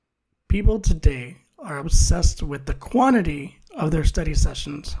People today are obsessed with the quantity of their study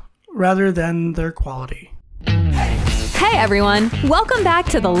sessions rather than their quality. Hey everyone, welcome back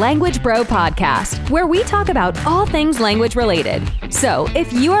to the Language Bro podcast, where we talk about all things language related. So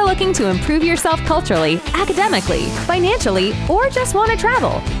if you are looking to improve yourself culturally, academically, financially, or just want to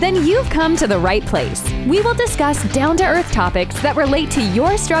travel, then you've come to the right place. We will discuss down-to-earth topics that relate to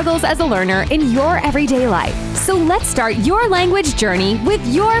your struggles as a learner in your everyday life. So let's start your language journey with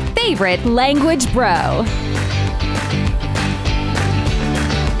your favorite Language Bro.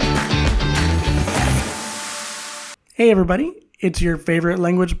 Hey everybody, it's your favorite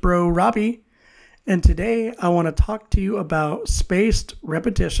language bro, Robbie, and today I want to talk to you about spaced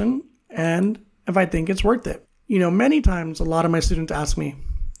repetition and if I think it's worth it. You know, many times a lot of my students ask me,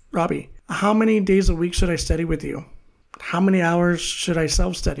 Robbie, how many days a week should I study with you? How many hours should I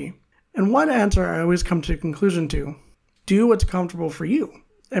self-study? And one answer I always come to a conclusion to, do what's comfortable for you.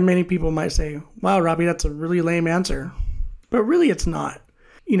 And many people might say, wow, Robbie, that's a really lame answer. But really it's not.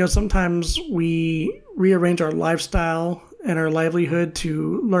 You know, sometimes we rearrange our lifestyle and our livelihood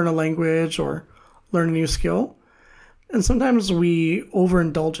to learn a language or learn a new skill. And sometimes we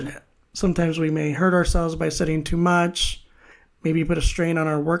overindulge in it. Sometimes we may hurt ourselves by studying too much, maybe put a strain on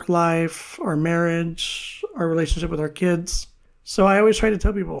our work life, our marriage, our relationship with our kids. So I always try to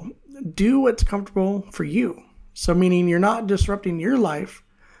tell people, do what's comfortable for you. So meaning you're not disrupting your life,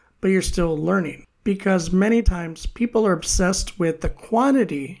 but you're still learning. Because many times people are obsessed with the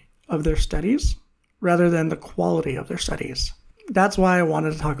quantity of their studies rather than the quality of their studies. That's why I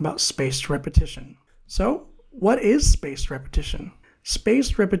wanted to talk about spaced repetition. So, what is spaced repetition?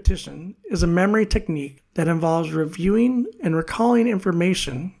 Spaced repetition is a memory technique that involves reviewing and recalling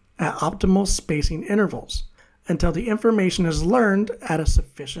information at optimal spacing intervals until the information is learned at a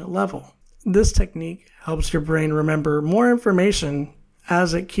sufficient level. This technique helps your brain remember more information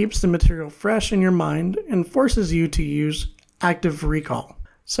as it keeps the material fresh in your mind and forces you to use active recall.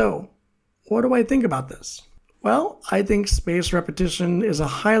 So, what do I think about this? Well, I think spaced repetition is a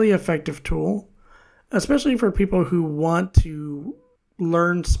highly effective tool, especially for people who want to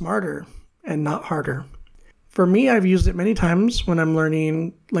learn smarter and not harder. For me, I've used it many times when I'm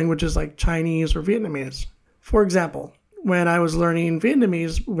learning languages like Chinese or Vietnamese. For example, when I was learning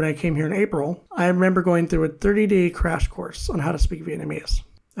Vietnamese when I came here in April, I remember going through a 30-day crash course on how to speak Vietnamese.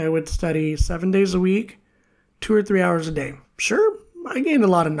 I would study 7 days a week, 2 or 3 hours a day. Sure, I gained a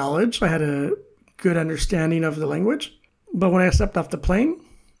lot of knowledge. I had a good understanding of the language. But when I stepped off the plane,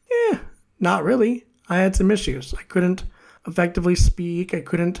 not really. I had some issues. I couldn't effectively speak. I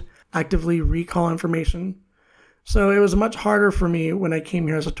couldn't actively recall information. So it was much harder for me when I came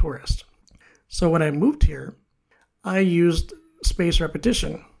here as a tourist. So when I moved here, I used spaced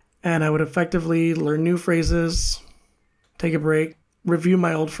repetition, and I would effectively learn new phrases, take a break, review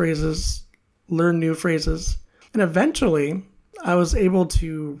my old phrases, learn new phrases, and eventually I was able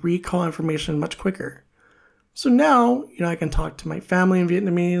to recall information much quicker. So now, I can talk to my family in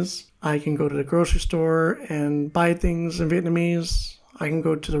Vietnamese, I can go to the grocery store and buy things in Vietnamese, I can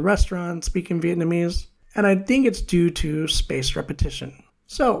go to the restaurant, speak in Vietnamese, and I think it's due to spaced repetition.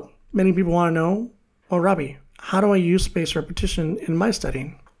 So, many people want to know, well, Robbie, how do I use spaced repetition in my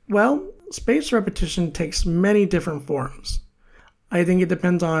studying? Well, spaced repetition takes many different forms. I think it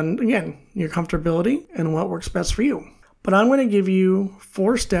depends on, again, your comfortability and what works best for you. But I'm going to give you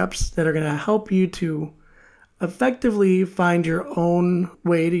 4 steps that are going to help you to effectively find your own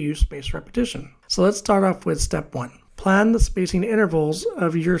way to use spaced repetition. So let's start off with step 1. Plan the spacing intervals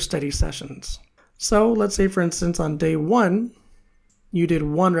of your study sessions. So let's say, for instance, on day 1, you did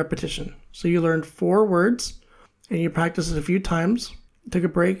 1 repetition. So you learned 4 words, and you practiced it a few times, took a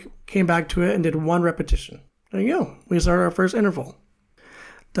break, came back to it, and did 1 repetition. There you go. We start our first interval.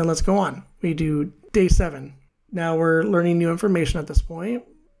 Then let's go on. We do day 7. Now we're learning new information at this point,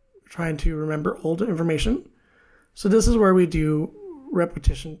 trying to remember old information. So this is where we do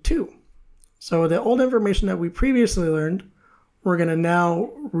repetition 2. So the old information that we previously learned, we're going to now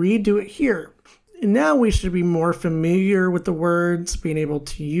redo it here. And now we should be more familiar with the words, being able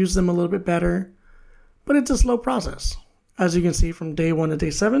to use them a little bit better. But it's a slow process. As you can see from day 1 to day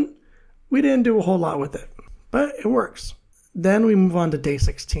 7, we didn't do a whole lot with it, but it works. Then we move on to day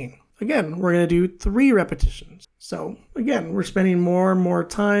 16. Again, we're going to do 3 repetitions. So again, we're spending more and more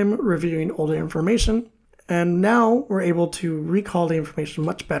time reviewing older information, and now we're able to recall the information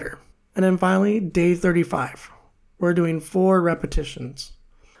much better. And then finally, day 35, we're doing 4 repetitions.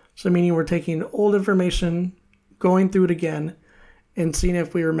 So meaning we're taking old information, going through it again, and seeing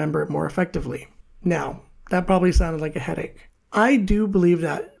if we remember it more effectively. Now, that probably sounded like a headache. I do believe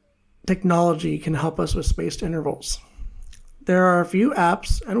that technology can help us with spaced intervals. there are a few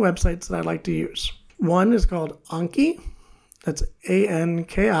apps and websites that I like to use. One is called Anki. That's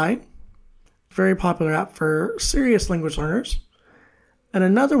Anki. Very popular app for serious language learners. And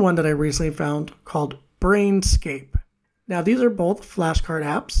another one that I recently found called Brainscape. Now, these are both flashcard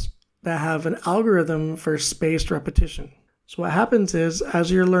apps that have an algorithm for spaced repetition. So what happens is,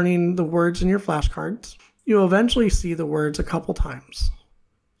 as you're learning the words in your flashcards, you'll eventually see the words a couple times.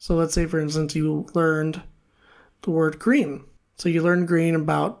 So let's say, for instance, you learned the word green. So you learned green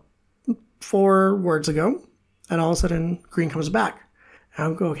about 4 words ago, and all of a sudden, green comes back. And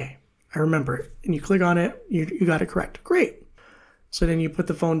I'll go, okay, I remember it. And you click on it, you got it correct. Great. So then you put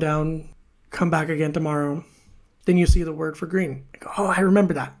the phone down, come back again tomorrow. Then you see the word for green. I go, oh, I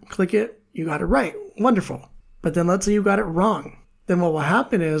remember that. Click it, you got it right. Wonderful. But then let's say you got it wrong. Then what will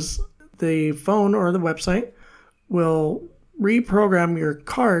happen is the phone or the website will reprogram your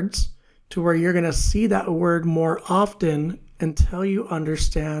cards to where you're going to see that word more often until you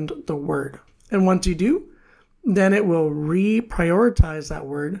understand the word. And once you do, then it will reprioritize that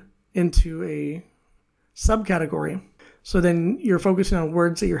word into a subcategory. So then you're focusing on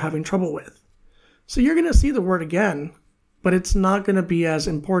words that you're having trouble with. So you're going to see the word again, but it's not going to be as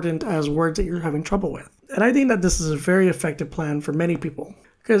important as words that you're having trouble with. And I think that this is a very effective plan for many people,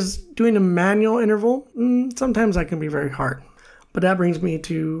 because doing a manual interval, sometimes that can be very hard. But that brings me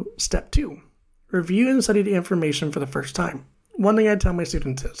to step 2. Review and study the information for the first time. One thing I tell my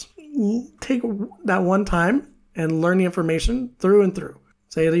students is, take that one time and learn the information through and through.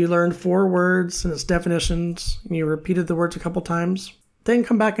 Say that you learned 4 words and its definitions, and you repeated the words a couple times, then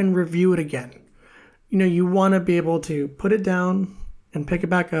come back and review it again. You want to be able to put it down and pick it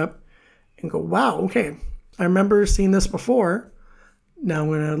back up and go, wow, okay, I remember seeing this before. Now I'm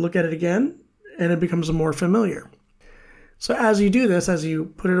going to look at it again, and it becomes more familiar. So as you do this, as you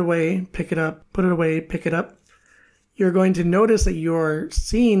put it away, pick it up, put it away, pick it up, you're going to notice that you're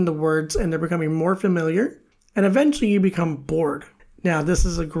seeing the words and they're becoming more familiar, and eventually you become bored. Now, this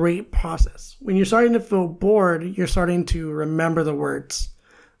is a great process. When you're starting to feel bored, you're starting to remember the words.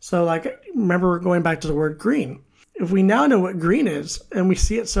 So remember going back to the word green. If we now know what green is and we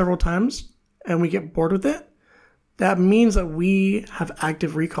see it several times and we get bored with it, that means that we have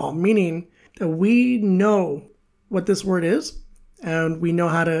active recall, meaning that we know what this word is and we know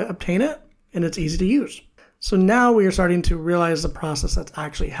how to obtain it, and it's easy to use. So now we are starting to realize the process that's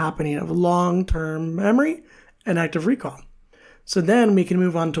actually happening of long-term memory and active recall. So then we can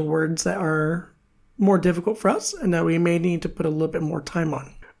move on to words that are more difficult for us and that we may need to put a little bit more time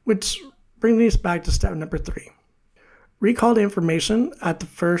on. Which brings us back to step number 3. Recall the information at the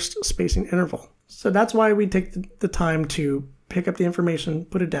first spacing interval. So that's why we take the time to pick up the information,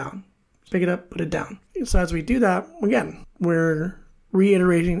 put it down, pick it up, put it down. So as we do that, again, we're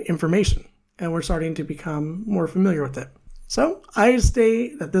reiterating information and we're starting to become more familiar with it. So I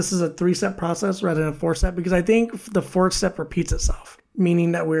say that this is a 3-step process rather than a 4-step, because I think the 4th step repeats itself,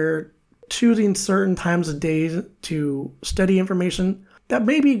 meaning that we're choosing certain times of day to study information. That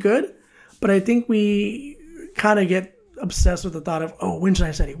may be good, but I think we kind of get obsessed with the thought of, oh, when should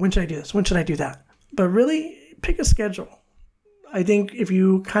I study? When should I do this? When should I do that? But really, pick a schedule. I think if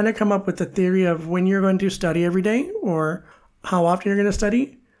you kind of come up with the theory of when you're going to study every day or how often you're going to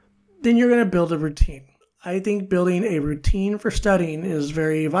study, then you're going to build a routine. I think building a routine for studying is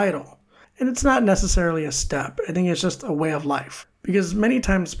very vital. And it's not necessarily a step. I think it's just a way of life. Because many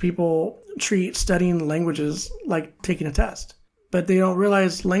times people treat studying languages like taking a test. But they don't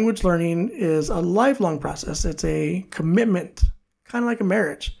realize language learning is a lifelong process. It's a commitment, kind of like a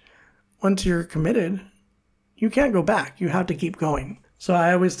marriage. Once you're committed, you can't go back. You have to keep going. So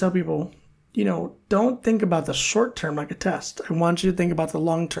I always tell people, don't think about the short term like a test. I want you to think about the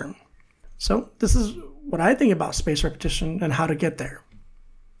long term. So this is what I think about spaced repetition and how to get there.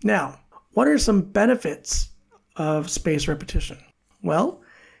 Now, what are some benefits of spaced repetition? Well,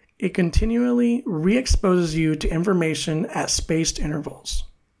 it continually re-exposes you to information at spaced intervals.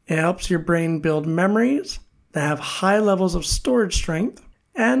 It helps your brain build memories that have high levels of storage strength,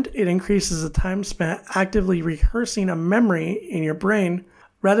 and it increases the time spent actively rehearsing a memory in your brain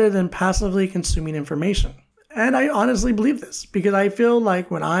rather than passively consuming information. And I honestly believe this because I feel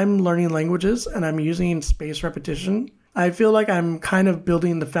like when I'm learning languages and I'm using spaced repetition, I feel like I'm kind of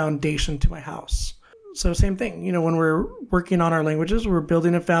building the foundation to my house. So same thing, when we're working on our languages, we're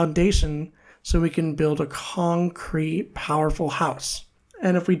building a foundation so we can build a concrete, powerful house.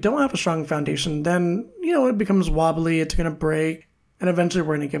 And if we don't have a strong foundation, then, it becomes wobbly, it's going to break, and eventually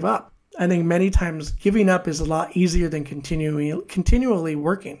we're going to give up. I think many times giving up is a lot easier than continually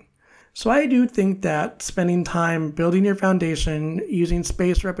working. So I do think that spending time building your foundation, using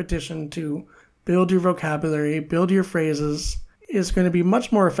spaced repetition to build your vocabulary, build your phrases, is going to be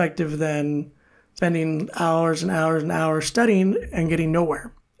much more effective than spending hours and hours and hours studying and getting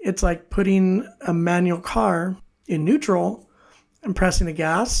nowhere. It's like putting a manual car in neutral and pressing the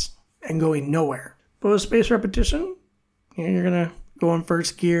gas and going nowhere. But with spaced repetition, you're going to go in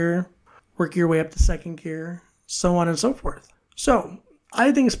first gear, work your way up to second gear, so on and so forth. So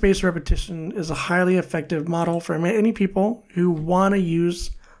I think spaced repetition is a highly effective model for many people who want to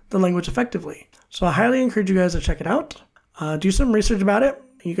use the language effectively. So I highly encourage you guys to check it out. Do some research about it.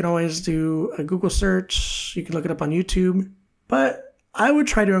 You can always do a Google search. You can look it up on YouTube. But I would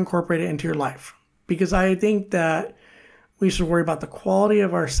try to incorporate it into your life because I think that we should worry about the quality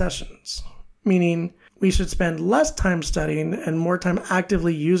of our sessions, meaning we should spend less time studying and more time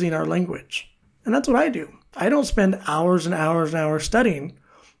actively using our language. And that's what I do. I don't spend hours and hours and hours studying.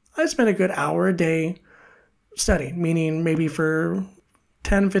 I spend a good hour a day studying, meaning maybe for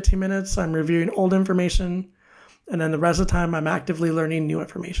 10, 15 minutes, I'm reviewing old information. And then the rest of the time, I'm actively learning new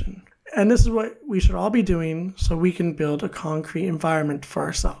information. And this is what we should all be doing so we can build a concrete environment for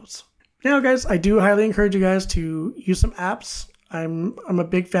ourselves. Now, guys, I do highly encourage you guys to use some apps. I'm a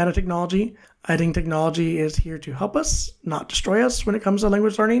big fan of technology. I think technology is here to help us, not destroy us when it comes to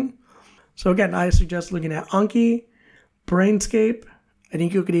language learning. So again, I suggest looking at Anki, Brainscape. I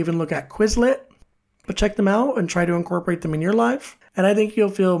think you could even look at Quizlet. But check them out and try to incorporate them in your life. And I think you'll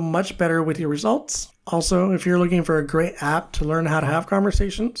feel much better with your results. Also, if you're looking for a great app to learn how to have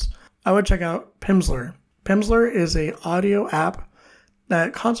conversations, I would check out Pimsleur. Pimsleur is an audio app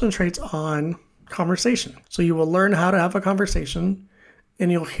that concentrates on conversation. So you will learn how to have a conversation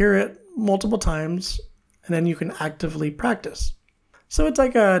and you'll hear it multiple times and then you can actively practice. So it's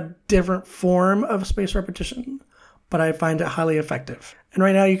like a different form of spaced repetition, but I find it highly effective. And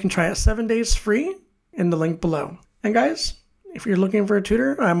right now you can try it 7 days free in the link below. And guys, if you're looking for a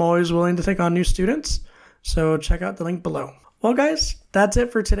tutor, I'm always willing to take on new students. So check out the link below. Well, guys, that's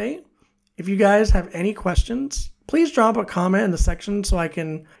it for today. If you guys have any questions, please drop a comment in the section so I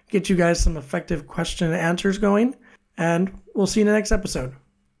can get you guys some effective question and answers going. And we'll see you in the next episode.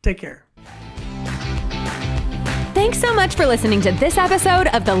 Take care. Thanks so much for listening to this episode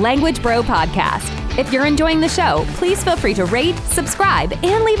of the Language Bro Podcast. If you're enjoying the show, please feel free to rate, subscribe,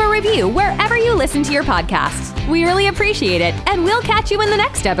 and leave a review wherever you listen to your podcasts. We really appreciate it, and we'll catch you in the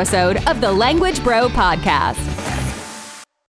next episode of the Language Bro Podcast.